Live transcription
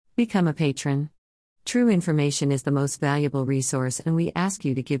Become a patron. True information is the most valuable resource, and we ask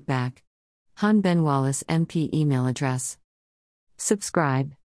you to give back. Hun Ben Wallace MP email address. Subscribe.